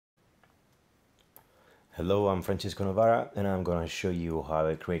Hello, I'm Francesco Novara and I'm gonna show you how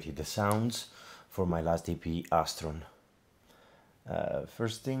I created the sounds for my last EP, Astron.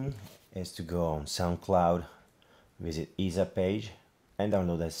 First thing is to go on SoundCloud, visit ISA page and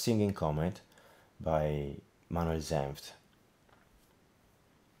download a Singing Comet by Manuel Senfft.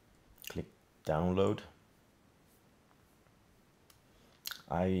 Click download.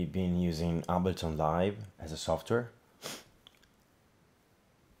 I've been using Ableton Live as a software,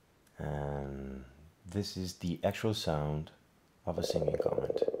 and this is the actual sound of a singing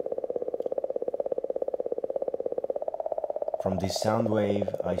comet. From this sound wave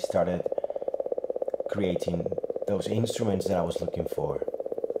I started creating those instruments that I was looking for.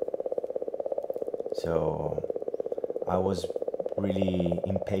 So I was really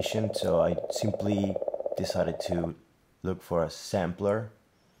impatient, so I simply decided to look for a sampler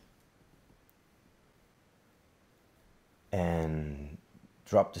and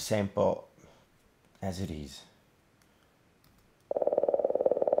drop the sample as it is.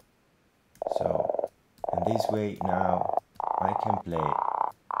 So in this way now I can play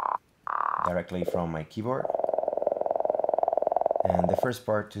directly from my keyboard, and the first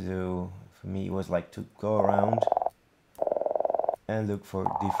part to do for me was like to go around and look for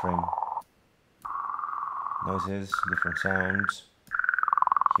different noises, different sounds.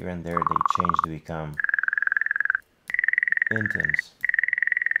 Here and there they change to become intense.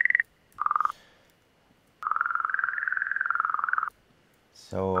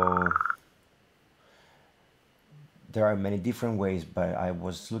 So there are many different ways, but I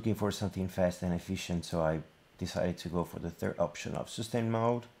was looking for something fast and efficient, so I decided to go for the third option of sustain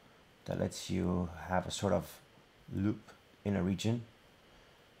mode that lets you have a sort of loop in a region.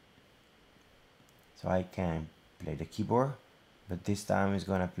 So I can play the keyboard, but this time it's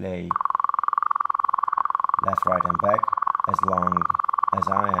gonna play left, right and back as long as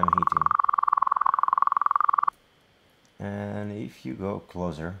I am hitting. And if you go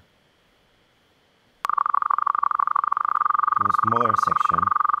closer to a smaller section,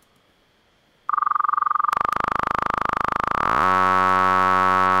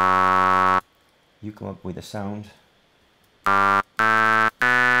 you come up with a sound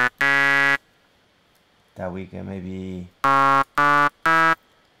that we can maybe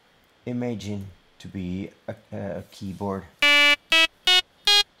imagine to be a keyboard.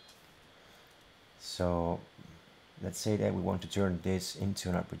 So let's say that we want to turn this into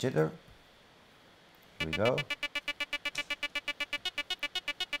an arpeggiator. Here we go.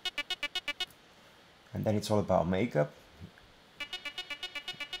 And then it's all about makeup,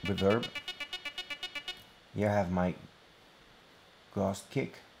 reverb. Here I have my ghost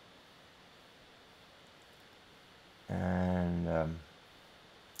kick. And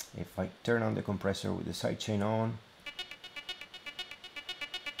if I turn on the compressor with the sidechain on,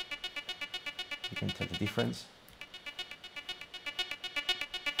 you can tell the difference.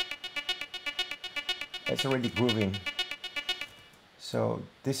 It's already grooving. So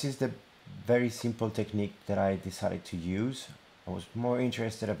this is the very simple technique that I decided to use. I was more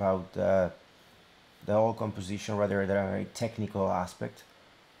interested about the whole composition rather than a very technical aspect.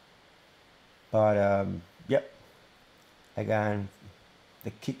 But yep, again,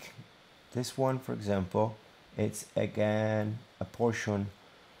 the kick, this one for example, it's again a portion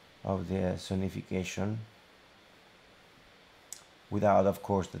of the sonification, without of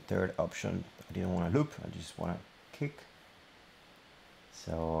course the third option. I didn't want to loop, I just want to kick.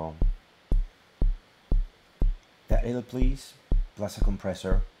 So that little please plus a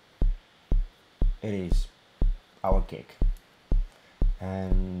compressor, it is our kick.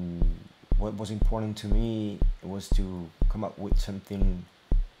 And what was important to me was to come up with something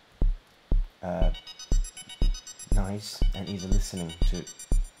nice and easy listening to.